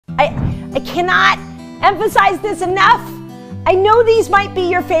I cannot emphasize this enough. I know these might be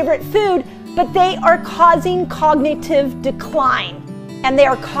your favorite food, but they are causing cognitive decline and they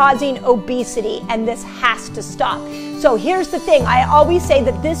are causing obesity, and this has to stop. So here's the thing. I always say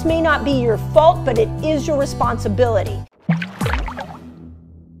that this may not be your fault, but it is your responsibility.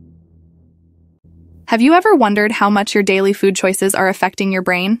 Have you ever wondered how much your daily food choices are affecting your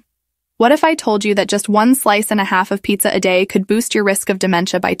brain? What if I told you that just 1.5 slices of pizza a day could boost your risk of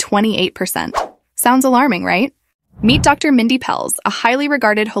dementia by 28%? Sounds alarming, right? Meet Dr. Mindy Pelz, a highly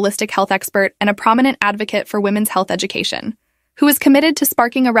regarded holistic health expert and a prominent advocate for women's health education, who is committed to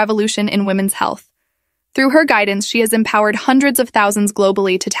sparking a revolution in women's health. Through her guidance, she has empowered hundreds of thousands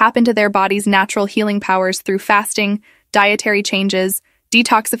globally to tap into their body's natural healing powers through fasting, dietary changes,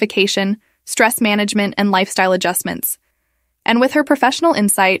 detoxification, stress management, and lifestyle adjustments. And with her professional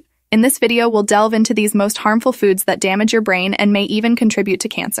insight, in this video we'll delve into these most harmful foods that damage your brain and may even contribute to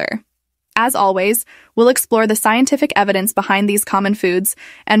cancer. As always, we'll explore the scientific evidence behind these common foods,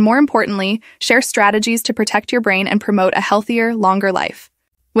 and more importantly, share strategies to protect your brain and promote a healthier, longer life.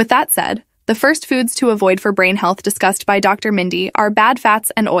 With that said, the first foods to avoid for brain health discussed by Dr. Mindy are bad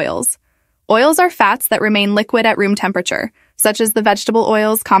fats and oils. Oils are fats that remain liquid at room temperature, such as the vegetable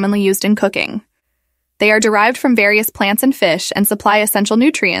oils commonly used in cooking. They are derived from various plants and fish and supply essential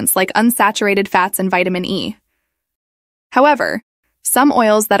nutrients like unsaturated fats and vitamin E. However, some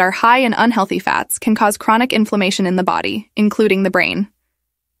oils that are high in unhealthy fats can cause chronic inflammation in the body, including the brain.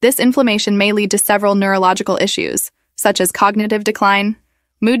 This inflammation may lead to several neurological issues, such as cognitive decline,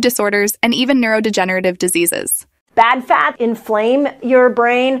 mood disorders, and even neurodegenerative diseases. Bad fats inflame your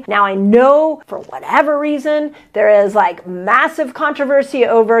brain. Now I know for whatever reason there is like massive controversy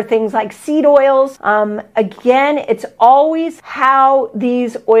over things like seed oils. Again, it's always how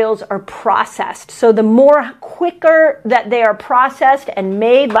these oils are processed. So the more quicker that they are processed and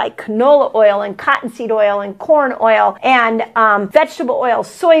made, like canola oil and cottonseed oil and corn oil and vegetable oil,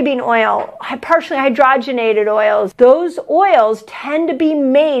 soybean oil, partially hydrogenated oils, those oils tend to be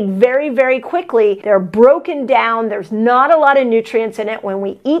made very, very quickly. They're broken down. There's not a lot of nutrients in it. When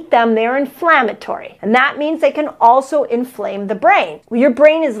we eat them, they're inflammatory. And that means they can also inflame the brain. Well, your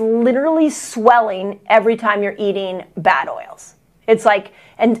brain is literally swelling every time you're eating bad oils. It's like,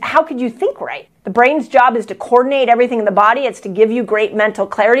 and how could you think right? The brain's job is to coordinate everything in the body. It's to give you great mental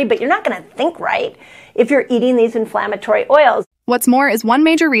clarity, but you're not going to think right if you're eating these inflammatory oils. What's more is one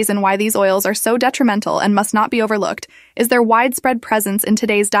major reason why these oils are so detrimental and must not be overlooked is their widespread presence in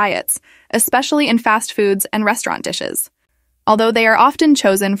today's diets, especially in fast foods and restaurant dishes. Although they are often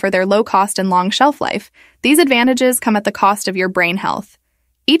chosen for their low cost and long shelf life, these advantages come at the cost of your brain health.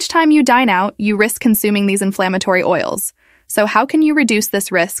 Each time you dine out, you risk consuming these inflammatory oils. So how can you reduce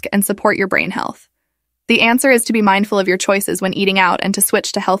this risk and support your brain health? The answer is to be mindful of your choices when eating out and to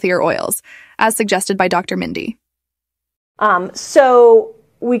switch to healthier oils, as suggested by Dr. Mindy. So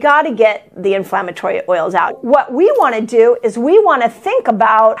we got to get the inflammatory oils out. What we want to do is we want to think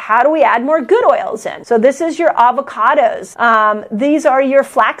about how do we add more good oils in. So this is your avocados. These are your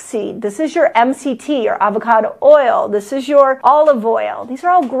flaxseed. This is your MCT, your avocado oil. This is your olive oil. These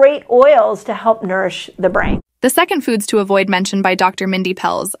are all great oils to help nourish the brain. The second foods to avoid mentioned by Dr. Mindy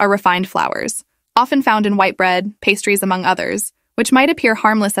Pelz are refined flours, often found in white bread, pastries, among others, which might appear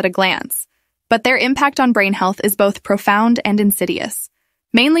harmless at a glance. But their impact on brain health is both profound and insidious,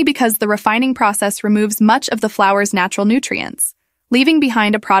 mainly because the refining process removes much of the flour's natural nutrients, leaving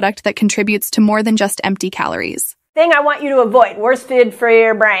behind a product that contributes to more than just empty calories. Thing I want you to avoid, worst food for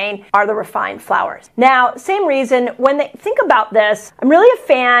your brain, are the refined flours. Now, same reason, when they think about this, I'm really a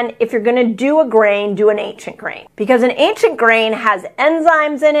fan, if you're gonna do a grain, do an ancient grain. Because an ancient grain has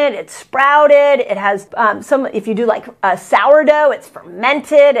enzymes in it, it's sprouted, it has if you do like a sourdough, it's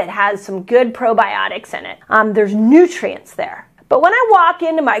fermented, it has some good probiotics in it. There's nutrients there. But when I walk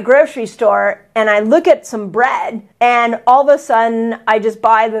into my grocery store and I look at some bread and all of a sudden I just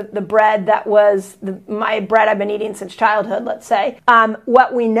buy the bread that was my bread I've been eating since childhood, let's say,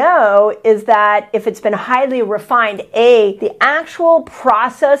 what we know is that if it's been highly refined, the actual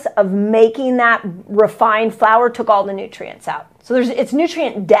process of making that refined flour took all the nutrients out. So it's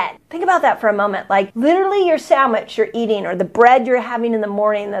nutrient dead. Think about that for a moment. Like literally your sandwich you're eating or the bread you're having in the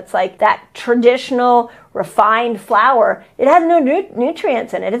morning that's like that traditional refined flour, it has no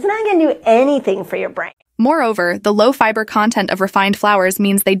nutrients in it. It's not going to do anything for your brain. Moreover, the low fiber content of refined flours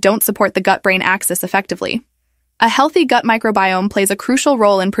means they don't support the gut-brain axis effectively. A healthy gut microbiome plays a crucial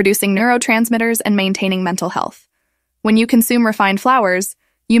role in producing neurotransmitters and maintaining mental health. When you consume refined flours,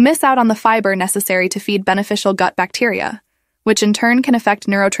 you miss out on the fiber necessary to feed beneficial gut bacteria, which in turn can affect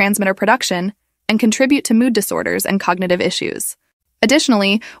neurotransmitter production and contribute to mood disorders and cognitive issues.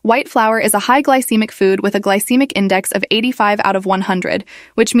 Additionally, white flour is a high glycemic food with a glycemic index of 85 out of 100,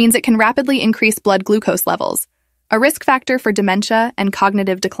 which means it can rapidly increase blood glucose levels, a risk factor for dementia and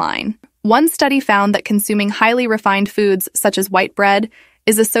cognitive decline. One study found that consuming highly refined foods, such as white bread,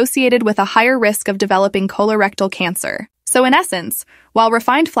 is associated with a higher risk of developing colorectal cancer. So in essence, while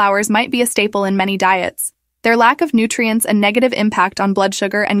refined flours might be a staple in many diets, their lack of nutrients and negative impact on blood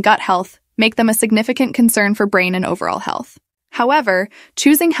sugar and gut health make them a significant concern for brain and overall health. However,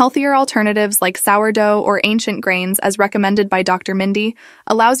 choosing healthier alternatives like sourdough or ancient grains, as recommended by Dr. Mindy,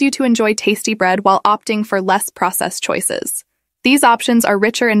 allows you to enjoy tasty bread while opting for less processed choices. These options are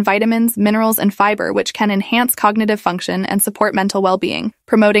richer in vitamins, minerals, and fiber, which can enhance cognitive function and support mental well-being,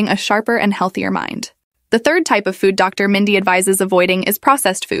 promoting a sharper and healthier mind. The third type of food Dr. Mindy advises avoiding is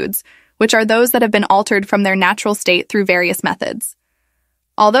processed foods, which are those that have been altered from their natural state through various methods.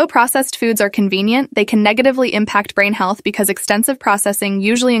 Although processed foods are convenient, they can negatively impact brain health because extensive processing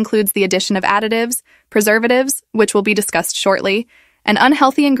usually includes the addition of additives, preservatives, which will be discussed shortly, and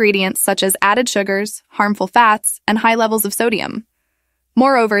unhealthy ingredients such as added sugars, harmful fats, and high levels of sodium.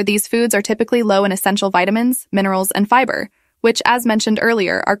 Moreover, these foods are typically low in essential vitamins, minerals, and fiber, which, as mentioned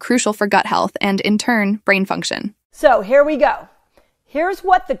earlier, are crucial for gut health and, in turn, brain function. So here we go. Here's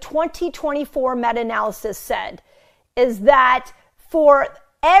what the 2024 meta-analysis said, is that for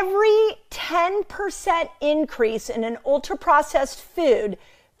every 10% increase in an ultra-processed food,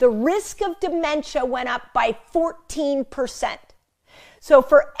 the risk of dementia went up by 14%. So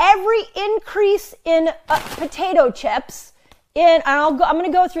for every increase in potato chips, I'm going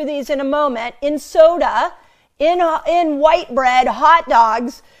to go through these in a moment, in soda, in white bread, hot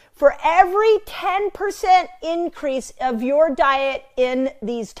dogs, for every 10% increase of your diet in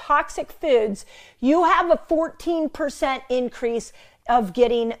these toxic foods, you have a 14% increase of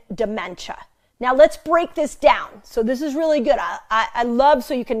getting dementia. Now let's break this down. So this is really good. I love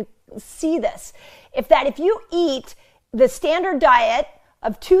so you can see this. If you eat the standard diet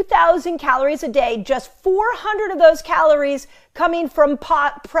of 2,000 calories a day, just 400 of those calories coming from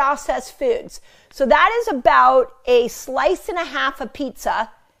processed foods. So that is about a slice and a half of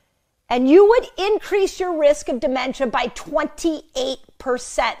pizza, and you would increase your risk of dementia by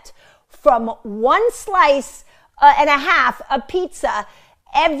 28% from one slice and a half of pizza.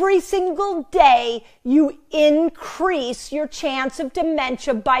 Every single day, you increase your chance of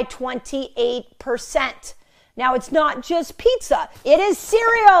dementia by 28%. Now, it's not just pizza. It is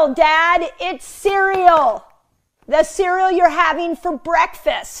cereal, Dad. It's cereal. The cereal you're having for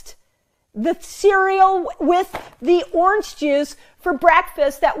breakfast. The cereal with the orange juice for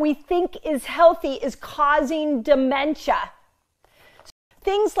breakfast that we think is healthy is causing dementia.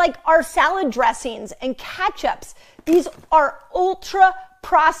 Things like our salad dressings and ketchups. These are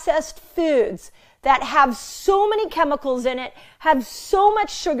ultra-processed foods that have so many chemicals in it, have so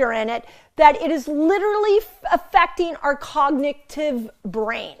much sugar in it, that it is literally affecting our cognitive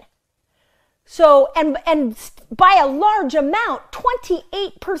brain. So, and by a large amount,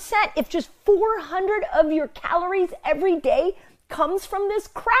 28%, if just 400 of your calories every day comes from this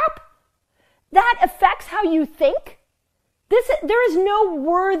crap, that affects how you think. There is no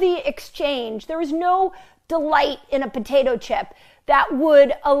worthy exchange. There is no delight in a potato chip that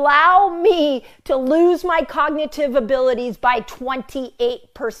would allow me to lose my cognitive abilities by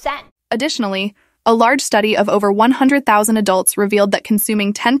 28%. Additionally, a large study of over 100,000 adults revealed that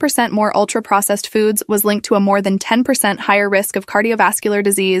consuming 10% more ultra-processed foods was linked to a more than 10% higher risk of cardiovascular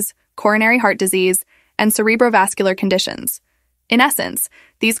disease, coronary heart disease, and cerebrovascular conditions. In essence,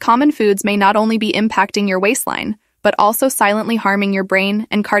 these common foods may not only be impacting your waistline, but also silently harming your brain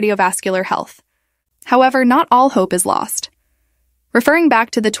and cardiovascular health. However, not all hope is lost. Referring back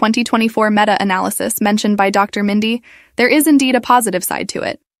to the 2024 meta-analysis mentioned by Dr. Mindy, there is indeed a positive side to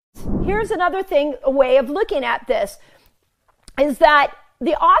it. Here's another thing, a way of looking at this, is that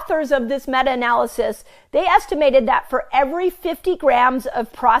the authors of this meta-analysis, they estimated that for every 50 grams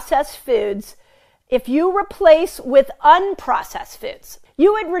of processed foods, if you replace with unprocessed foods,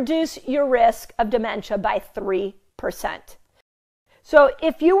 you would reduce your risk of dementia by 3%. So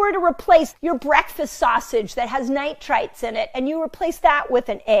if you were to replace your breakfast sausage that has nitrites in it and you replace that with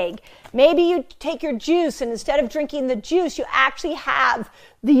an egg, maybe you take your juice and instead of drinking the juice, you actually have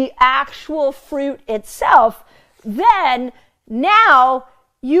the actual fruit itself, then now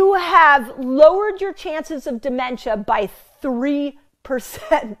you have lowered your chances of dementia by 3%.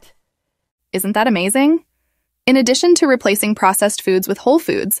 Isn't that amazing? In addition to replacing processed foods with whole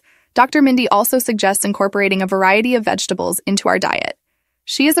foods, Dr. Mindy also suggests incorporating a variety of vegetables into our diet.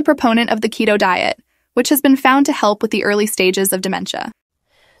 She is a proponent of the keto diet, which has been found to help with the early stages of dementia.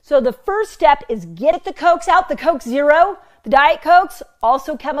 So the first step is get the Cokes out, the Coke Zero, the Diet Cokes,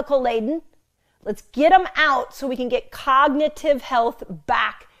 also chemical laden. Let's get them out so we can get cognitive health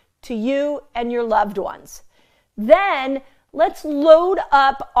back to you and your loved ones. Then let's load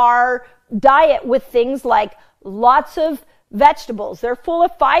up our diet with things like lots of vegetables. They're full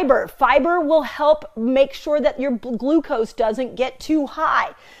of fiber. Fiber will help make sure that your glucose doesn't get too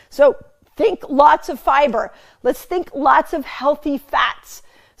high. So think lots of fiber. Let's think lots of healthy fats.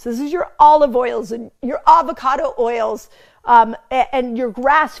 So this is your olive oils and your avocado oils and your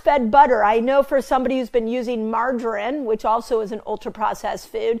grass-fed butter. I know for somebody who's been using margarine, which also is an ultra-processed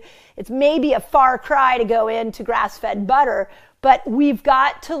food, it's maybe a far cry to go into grass-fed butter, but we've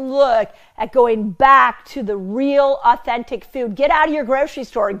got to look at going back to the real, authentic food. Get out of your grocery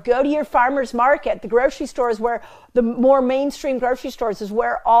store. Go to your farmer's market. The grocery store is where, the more mainstream grocery stores is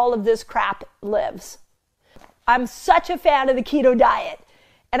where all of this crap lives. I'm such a fan of the keto diet.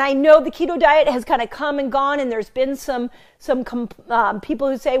 And I know the keto diet has kind of come and gone, and there's been some people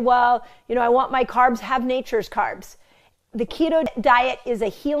who say, well, I want my carbs, have nature's carbs. The keto diet is a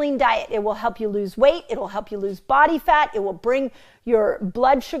healing diet. It will help you lose weight. It will help you lose body fat. It will bring your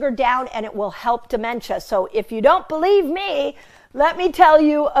blood sugar down, and it will help dementia. So if you don't believe me, let me tell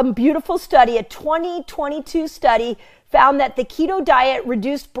you a beautiful study, a 2022 study found that the keto diet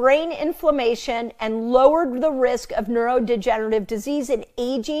reduced brain inflammation and lowered the risk of neurodegenerative disease in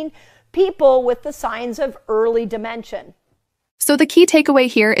aging people with the signs of early dementia. So the key takeaway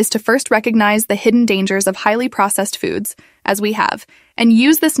here is to first recognize the hidden dangers of highly processed foods, as we have, and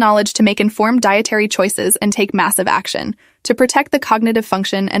use this knowledge to make informed dietary choices and take massive action to protect the cognitive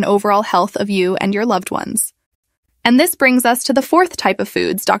function and overall health of you and your loved ones. And this brings us to the fourth type of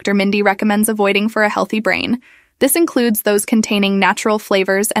foods Dr. Mindy recommends avoiding for a healthy brain. This includes those containing natural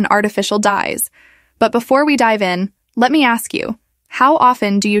flavors and artificial dyes. But before we dive in, let me ask you, how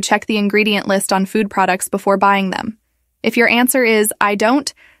often do you check the ingredient list on food products before buying them? If your answer is, I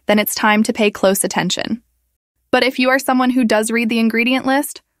don't, then it's time to pay close attention. But if you are someone who does read the ingredient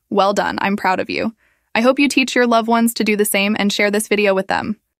list, well done, I'm proud of you. I hope you teach your loved ones to do the same and share this video with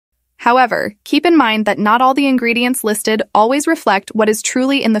them. However, keep in mind that not all the ingredients listed always reflect what is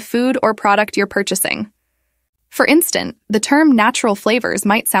truly in the food or product you're purchasing. For instance, the term natural flavors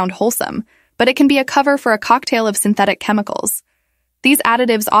might sound wholesome, but it can be a cover for a cocktail of synthetic chemicals. These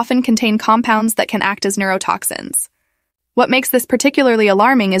additives often contain compounds that can act as neurotoxins. What makes this particularly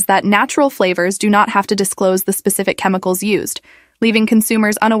alarming is that natural flavors do not have to disclose the specific chemicals used, leaving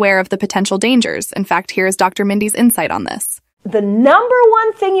consumers unaware of the potential dangers. In fact, here is Dr. Mindy's insight on this. The number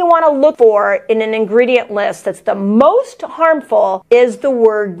one thing you want to look for in an ingredient list that's the most harmful is the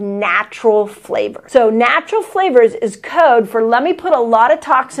word natural flavor. So natural flavors is code for let me put a lot of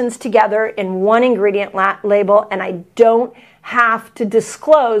toxins together in one ingredient label, and I don't have to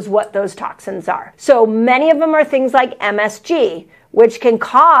disclose what those toxins are. So many of them are things like MSG, which can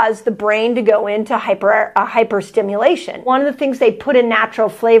cause the brain to go into hyperstimulation. One of the things they put in natural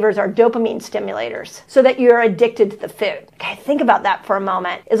flavors are dopamine stimulators so that you're addicted to the food. Okay, think about that for a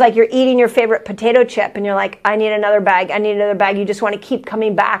moment. It's like you're eating your favorite potato chip and you're like, I need another bag, I need another bag. You just want to keep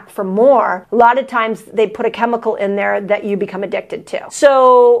coming back for more. A lot of times they put a chemical in there that you become addicted to.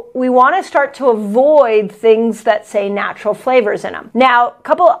 So we want to start to avoid things that say natural flavors in them. Now, a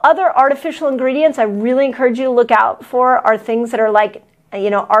couple of other artificial ingredients I really encourage you to look out for are things that are like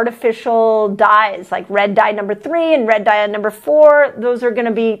artificial dyes, like red dye number 3 and red dye number 4. Those are going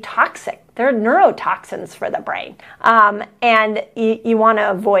to be toxic. They're neurotoxins for the brain, and you want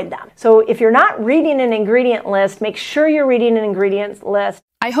to avoid them. So if you're not reading an ingredient list, make sure you're reading an ingredient list.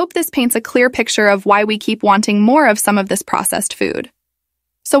 I hope this paints a clear picture of why we keep wanting more of some of this processed food.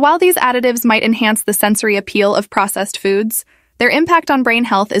 So while these additives might enhance the sensory appeal of processed foods, their impact on brain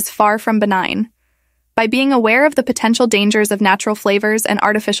health is far from benign. By being aware of the potential dangers of natural flavors and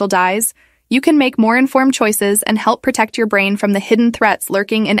artificial dyes, you can make more informed choices and help protect your brain from the hidden threats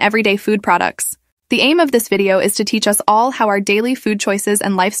lurking in everyday food products. The aim of this video is to teach us all how our daily food choices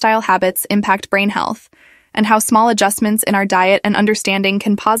and lifestyle habits impact brain health, and how small adjustments in our diet and understanding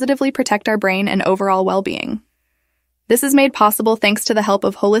can positively protect our brain and overall well-being. This is made possible thanks to the help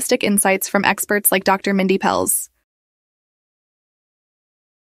of holistic insights from experts like Dr. Mindy Pelz.